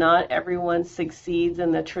 and not everyone succeeds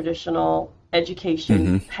in the traditional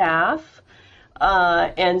education path.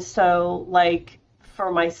 And so, like,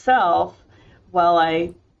 for myself, while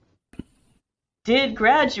I did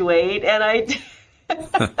graduate, and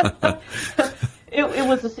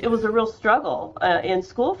it was a real struggle in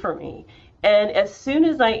school for me. And as soon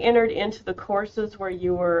as I entered into the courses where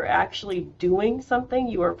you were actually doing something,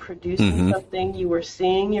 you were producing something, you were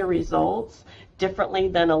seeing your results differently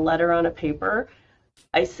than a letter on a paper,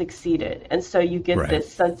 I succeeded. And so you get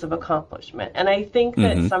this sense of accomplishment. And I think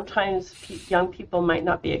that sometimes young people might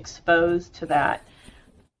not be exposed to that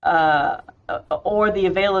or the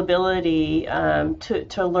availability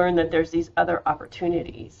to learn that there's these other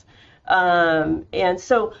opportunities. And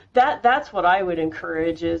so that's what I would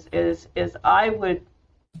encourage is I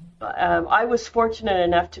was fortunate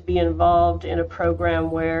enough to be involved in a program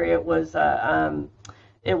where it was a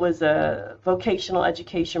vocational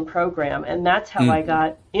education program, and that's how I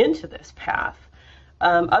got into this path.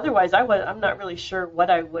 Otherwise, I'm not really sure what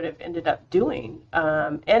I would have ended up doing.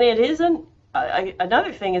 And it isn't.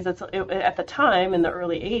 Another thing is at the time in the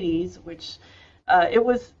early '80s, which it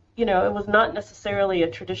was not necessarily a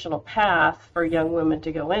traditional path for young women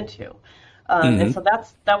to go into, and so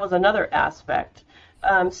that was another aspect.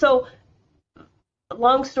 So,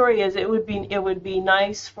 long story is, it would be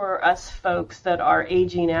nice for us folks that are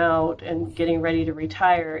aging out and getting ready to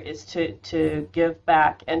retire is to give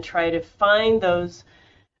back and try to find those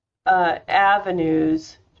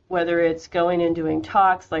avenues, whether it's going and doing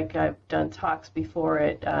talks, like I've done talks before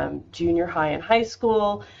at junior high and high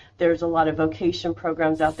school. There's a lot of vocation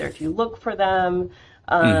programs out there if you look for them.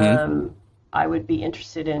 I would be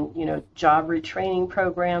interested in, job retraining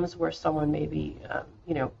programs where someone maybe,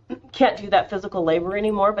 can't do that physical labor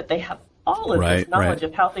anymore, but they have all of this knowledge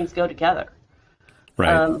of how things go together.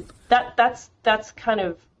 Right. That's kind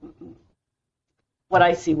of what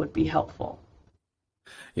I see would be helpful.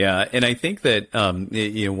 Yeah, and I think that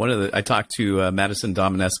I talked to Madison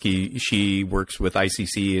Domineski. She works with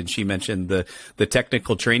ICC, and she mentioned the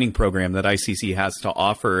technical training program that ICC has to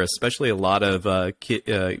offer, especially a lot of a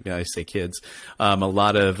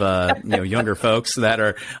lot of younger folks that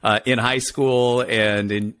are in high school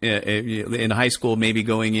and in high school, maybe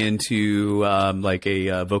going into like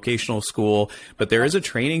a vocational school. But there is a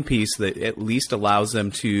training piece that at least allows them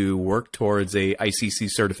to work towards a ICC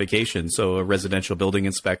certification, so a residential building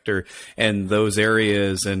inspector and those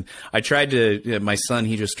areas. And I tried to, my son,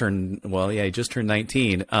 he just turned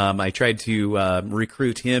 19. I tried to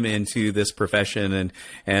recruit him into this profession,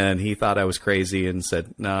 and he thought I was crazy and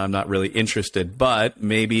said, no, I'm not really interested, but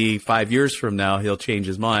maybe 5 years from now, he'll change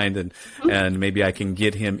his mind and maybe I can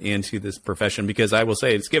get him into this profession, because I will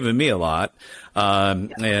say it's given me a lot.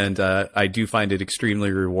 And I do find it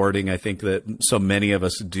extremely rewarding. I think that so many of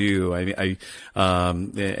us do. I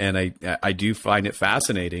do find it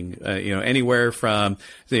fascinating. Anywhere from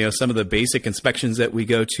some of the basic inspections that we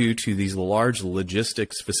go to these large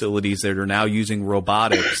logistics facilities that are now using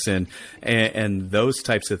robotics and those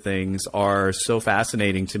types of things are so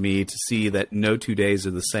fascinating to me, to see that no 2 days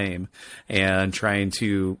are the same, and trying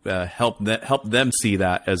to help them see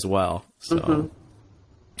that as well. So.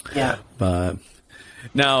 Yeah. But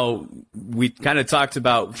now, we kind of talked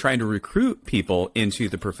about trying to recruit people into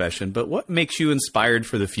the profession, but what makes you inspired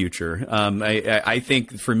for the future? I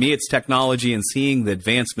think for me, it's technology and seeing the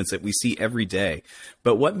advancements that we see every day.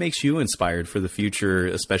 But what makes you inspired for the future,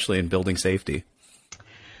 especially in building safety?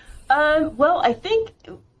 Well, I think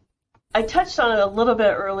I touched on it a little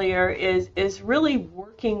bit earlier, is really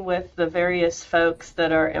working with the various folks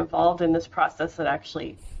that are involved in this process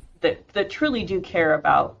that truly do care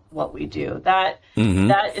about what we do. That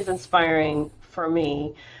is inspiring for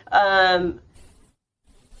me. I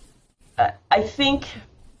think,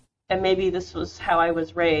 and maybe this was how I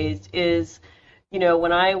was raised, is,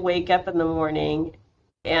 when I wake up in the morning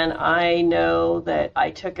and I know that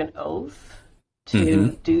I took an oath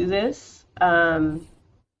to do this,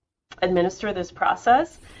 administer this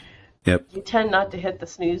process, you tend not to hit the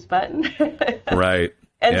snooze button. Right.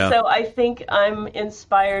 And so I think I'm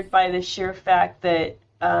inspired by the sheer fact that,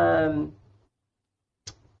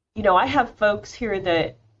 I have folks here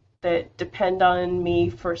that depend on me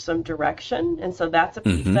for some direction. And so that's a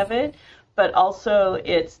piece of it. But also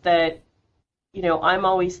it's that, I'm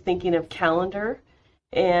always thinking of calendar,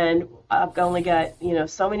 and I've only got,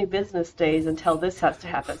 so many business days until this has to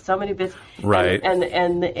happen. So many business. Right.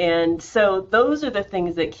 And so those are the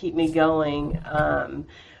things that keep me going.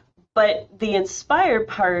 But the inspired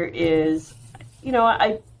part is,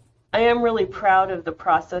 I am really proud of the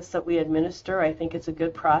process that we administer. I think it's a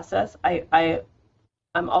good process.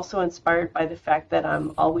 I'm also inspired by the fact that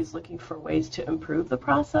I'm always looking for ways to improve the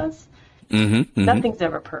process. Nothing's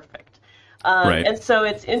ever perfect. Right. And so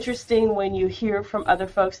it's interesting when you hear from other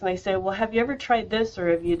folks and they say, well, have you ever tried this, or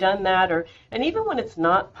have you done that? And even when it's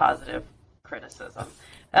not positive criticism.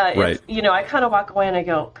 Right. I kind of walk away and I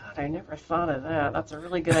go, God, I never thought of that. That's a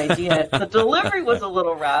really good idea. The delivery was a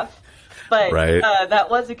little rough, but that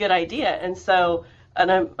was a good idea. And so,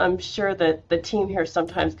 and I'm sure that the team here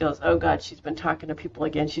sometimes goes, oh God, she's been talking to people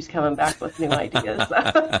again. She's coming back with new ideas.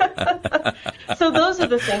 So those are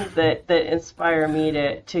the things that inspire me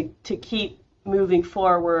to keep moving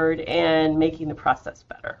forward and making the process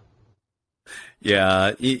better.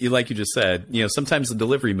 Yeah, like you just said, sometimes the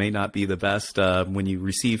delivery may not be the best when you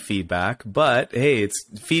receive feedback, but hey, it's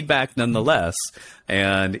feedback nonetheless.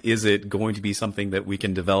 And is it going to be something that we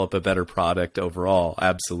can develop a better product overall?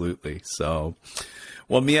 Absolutely. So,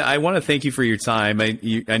 well, Mia, I want to thank you for your time.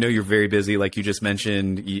 I know you're very busy. Like you just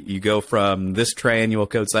mentioned, you go from this triannual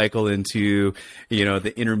code cycle into,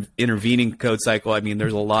 the intervening code cycle. I mean,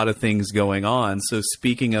 there's a lot of things going on. So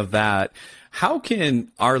speaking of that, how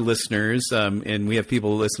can our listeners, and we have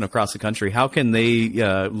people who listen across the country, how can they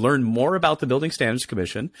learn more about the Building Standards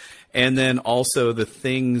Commission, and then also the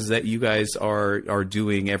things that you guys are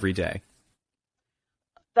doing every day?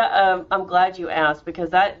 I'm glad you asked, because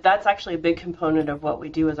that's actually a big component of what we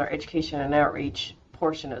do as our education and outreach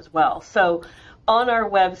portion as well. So on our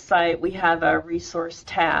website, we have a resource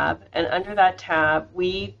tab, and under that tab,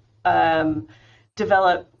 we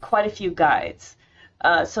develop quite a few guides.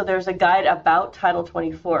 So there's a guide about Title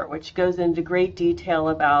 24, which goes into great detail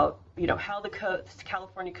about how the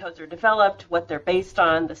California codes are developed, what they're based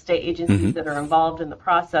on, the state agencies that are involved in the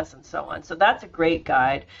process, and so on. So that's a great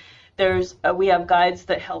guide. We have guides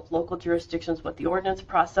that help local jurisdictions with the ordinance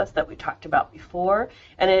process that we talked about before.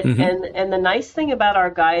 And and the nice thing about our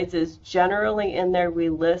guides is generally in there we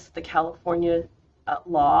list the California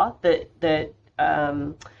law that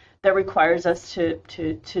requires us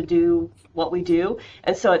to do what we do.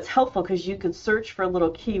 And so it's helpful because you can search for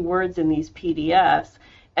little keywords in these PDFs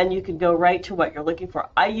and you can go right to what you're looking for.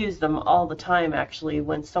 I use them all the time, actually,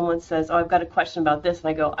 when someone says, oh, I've got a question about this, and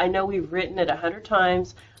I go, I know we've written it 100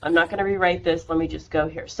 times. I'm not going to rewrite this. Let me just go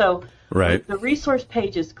here. So the resource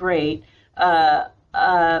page is great.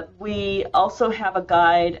 We also have a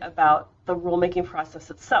guide about the rulemaking process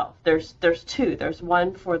itself. There's two. There's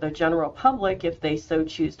one for the general public if they so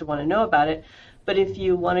choose to want to know about it. But if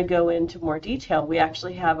you want to go into more detail, we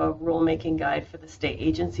actually have a rulemaking guide for the state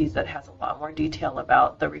agencies that has a lot more detail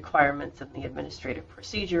about the requirements in the Administrative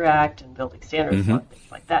Procedure Act and building standards and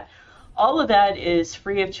things like that. All of that is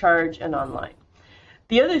free of charge and online.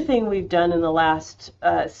 The other thing we've done in the last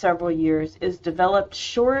several years is developed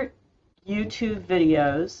short YouTube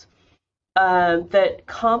videos that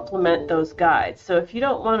complement those guides. So if you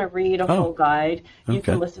don't want to read a whole guide, you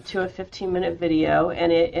can listen to a 15-minute video,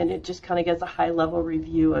 and it just kind of gives a high-level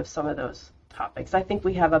review of some of those topics. I think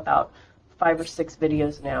we have about 5 or 6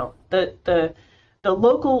 videos now. The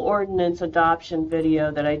local ordinance adoption video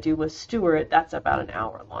that I do with Stuart, that's about an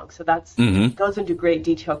hour long. So that's goes into great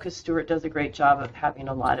detail because Stuart does a great job of having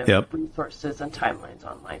a lot of resources and timelines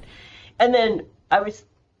online. And then I was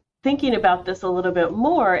thinking about this a little bit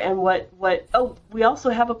more, and we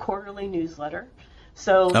also have a quarterly newsletter.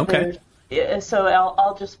 So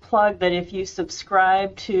I'll just plug that if you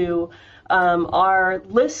subscribe to our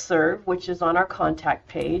listserv, which is on our contact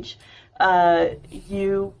page,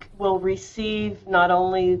 you will receive not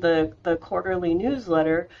only the quarterly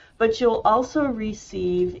newsletter, but you'll also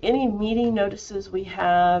receive any meeting notices we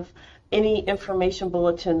have, any information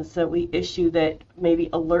bulletins that we issue that maybe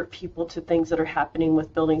alert people to things that are happening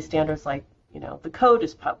with building standards, like, the code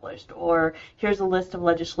is published, or here's a list of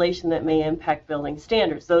legislation that may impact building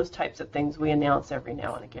standards. Those types of things we announce every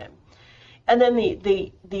now and again. And then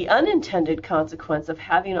the unintended consequence of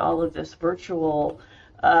having all of this virtual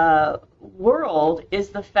world is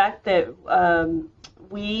the fact that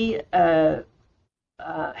we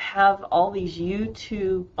have all these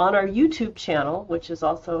on our YouTube channel, which is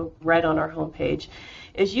also right on our homepage,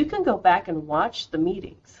 is you can go back and watch the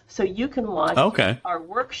meetings. So you can watch our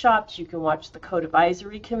workshops, you can watch the Code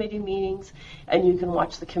Advisory Committee meetings, and you can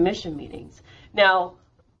watch the commission meetings. Now,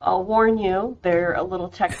 I'll warn you, they're a little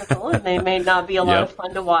technical and they may not be a lot of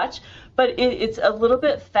fun to watch, but it's a little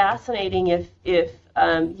bit fascinating if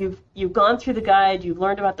you've gone through the guide, you've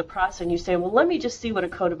learned about the process, and you say, well, let me just see what a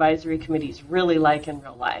Code Advisory Committee is really like in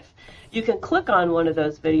real life. You can click on one of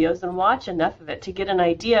those videos and watch enough of it to get an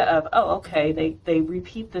idea of, oh, okay, they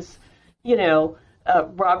repeat this,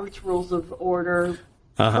 Robert's Rules of Order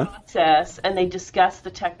process, and they discuss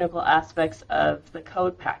the technical aspects of the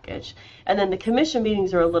code package. And then the commission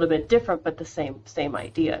meetings are a little bit different, but the same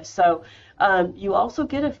idea. So you also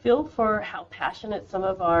get a feel for how passionate some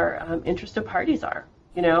of our interested parties are.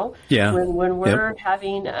 When we're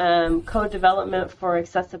having code development for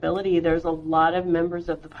accessibility, there's a lot of members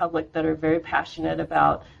of the public that are very passionate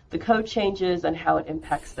about the code changes and how it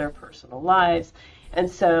impacts their personal lives. And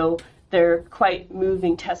so they're quite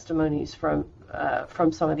moving testimonies from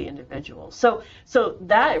some of the individuals. So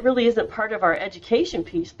that really isn't part of our education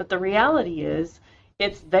piece, but the reality is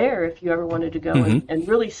it's there if you ever wanted to go and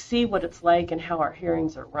really see what it's like and how our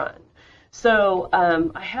hearings are run. So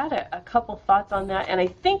I had a couple thoughts on that, and I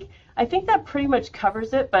think that pretty much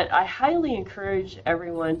covers it, but I highly encourage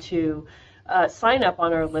everyone to sign up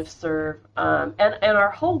on our listserv, and our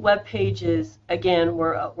whole webpage is, again,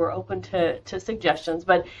 we're open to suggestions,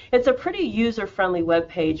 but it's a pretty user-friendly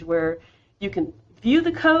webpage where you can view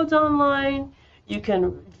the codes online, you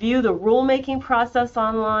can view the rulemaking process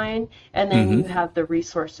online, and then you have the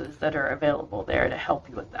resources that are available there to help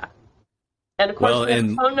you with that. And of course, we have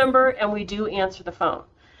a phone number, and we do answer the phone.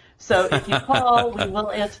 So if you call, we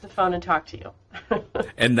will answer the phone and talk to you.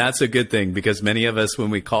 And that's a good thing, because many of us, when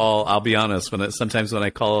we call, I'll be honest, sometimes when I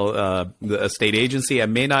call a state agency, I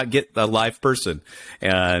may not get a live person,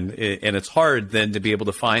 and it's hard then to be able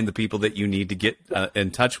to find the people that you need to get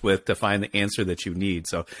in touch with to find the answer that you need.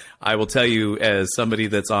 So I will tell you, as somebody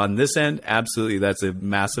that's on this end, absolutely, that's a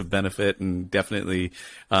massive benefit, and definitely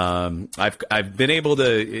I've been able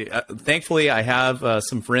to. Thankfully, I have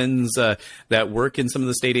some friends that work in some of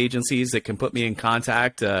the state agencies that can put me in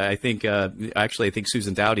contact. I think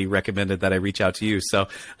Susan Dowdy recommended that I reach out to you. So,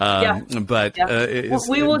 but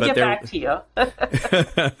we will get back to you.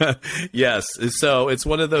 Yes. So it's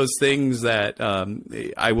one of those things that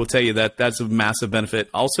I will tell you that that's a massive benefit.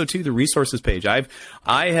 Also, to the resources page, I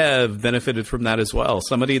have benefited from that as well.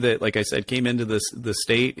 Somebody that, like I said, came into the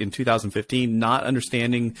state in 2015, not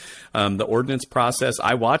understanding the ordinance process.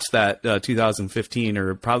 I watched that 2015,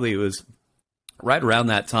 or probably it was right around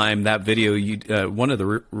that time, that video, one of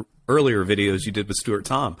the earlier videos you did with Stuart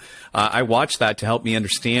Tom. I watched that to help me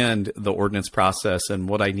understand the ordinance process and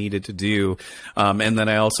what I needed to do. And then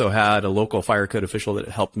I also had a local fire code official that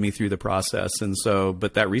helped me through the process. And so,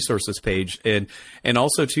 but that resources page, and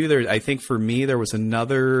also too, there, I think for me, there was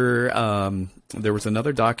another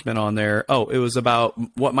document on there. Oh, it was about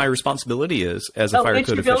what my responsibility is as a fire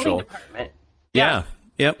code official. Department. Yeah.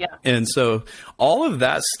 Yep. Yeah. And so all of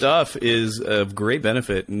that stuff is of great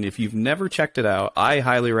benefit. And if you've never checked it out, I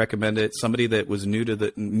highly recommend it. Somebody that was new to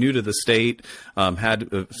the state,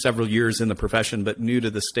 had several years in the profession, but new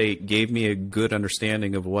to the state, gave me a good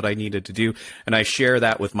understanding of what I needed to do. And I share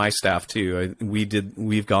that with my staff too.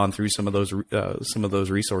 We've gone through some of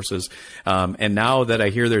those resources. And now that I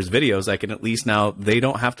hear there's videos, I can at least now, they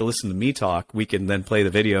don't have to listen to me talk. We can then play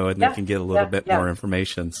the video and they can get a little bit more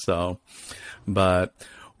information. So, but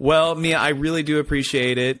well, Mia, I really do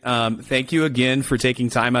appreciate it. Thank you again for taking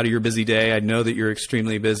time out of your busy day. I know that you're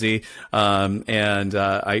extremely busy.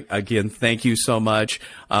 I again, thank you so much.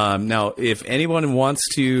 Now, if anyone wants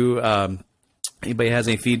to, anybody has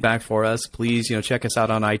any feedback for us, please, check us out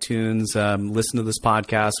on iTunes, listen to this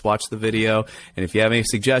podcast, watch the video. And if you have any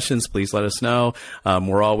suggestions, please let us know.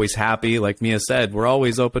 We're always happy. Like Mia said, I'm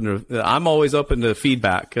always open to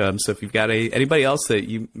feedback. So if you've got anybody else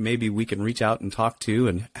that maybe we can reach out and talk to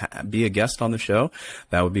and be a guest on the show,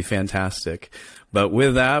 that would be fantastic. But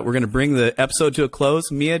with that, we're going to bring the episode to a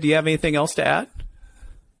close. Mia, do you have anything else to add?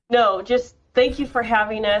 No, just thank you for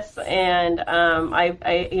having us, and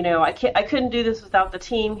I couldn't do this without the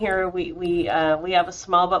team here. We have a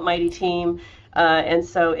small but mighty team, and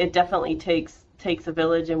so it definitely takes a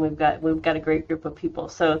village, and we've got a great group of people.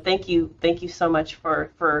 So thank you so much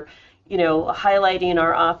for highlighting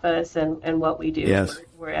our office and what we do. Yes,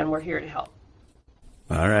 we're here to help.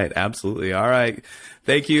 All right, absolutely. All right,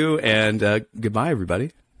 thank you, and goodbye,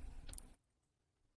 everybody.